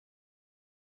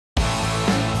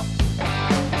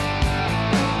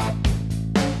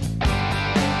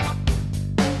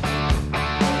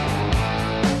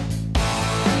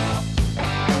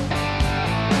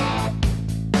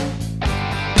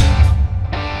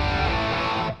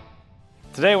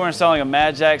Today we're installing a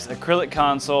Madjax Acrylic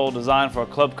Console designed for a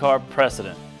Club Car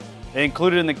Precedent.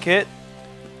 Included in the kit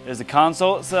is the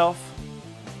console itself,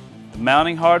 the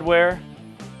mounting hardware,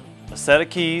 a set of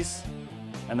keys,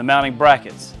 and the mounting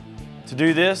brackets. To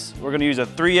do this, we're going to use a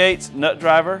 3/8 nut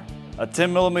driver, a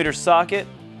 10mm socket,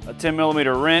 a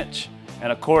 10mm wrench,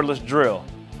 and a cordless drill.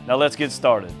 Now let's get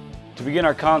started. To begin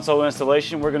our console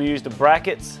installation, we're going to use the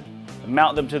brackets and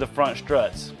mount them to the front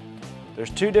struts. There's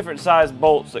two different size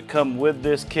bolts that come with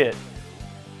this kit.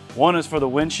 One is for the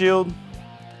windshield,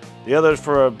 the other is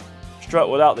for a strut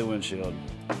without the windshield.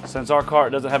 Since our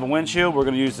cart doesn't have a windshield, we're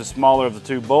going to use the smaller of the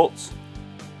two bolts.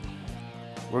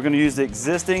 We're going to use the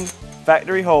existing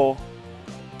factory hole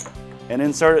and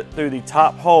insert it through the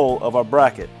top hole of our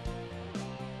bracket.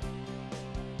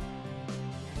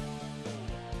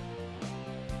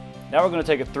 Now we're going to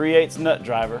take a 3/8 nut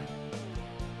driver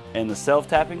and the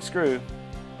self-tapping screw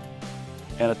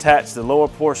and attach the lower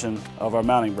portion of our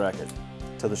mounting bracket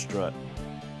to the strut.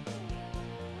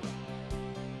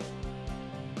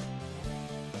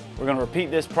 We're going to repeat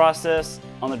this process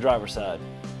on the driver's side.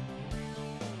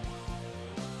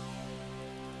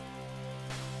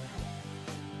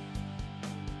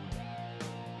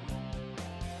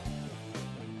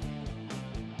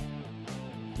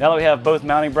 Now that we have both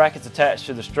mounting brackets attached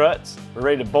to the struts, we're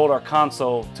ready to bolt our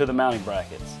console to the mounting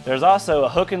brackets. There's also a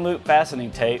hook and loop fastening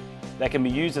tape that can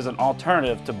be used as an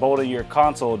alternative to bolting your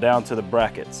console down to the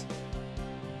brackets.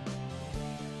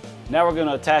 Now we're going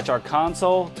to attach our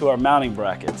console to our mounting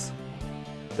brackets.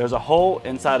 There's a hole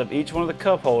inside of each one of the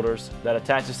cup holders that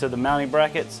attaches to the mounting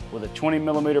brackets with a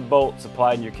 20mm bolt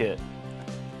supplied in your kit.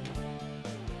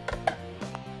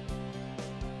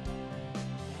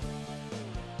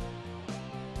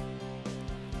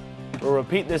 We'll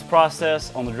repeat this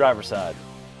process on the driver's side.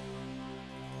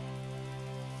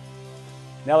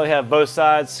 Now that we have both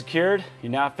sides secured, you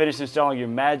now finish installing your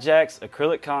Madjax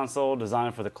Acrylic Console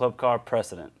designed for the Club Car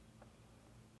Precedent.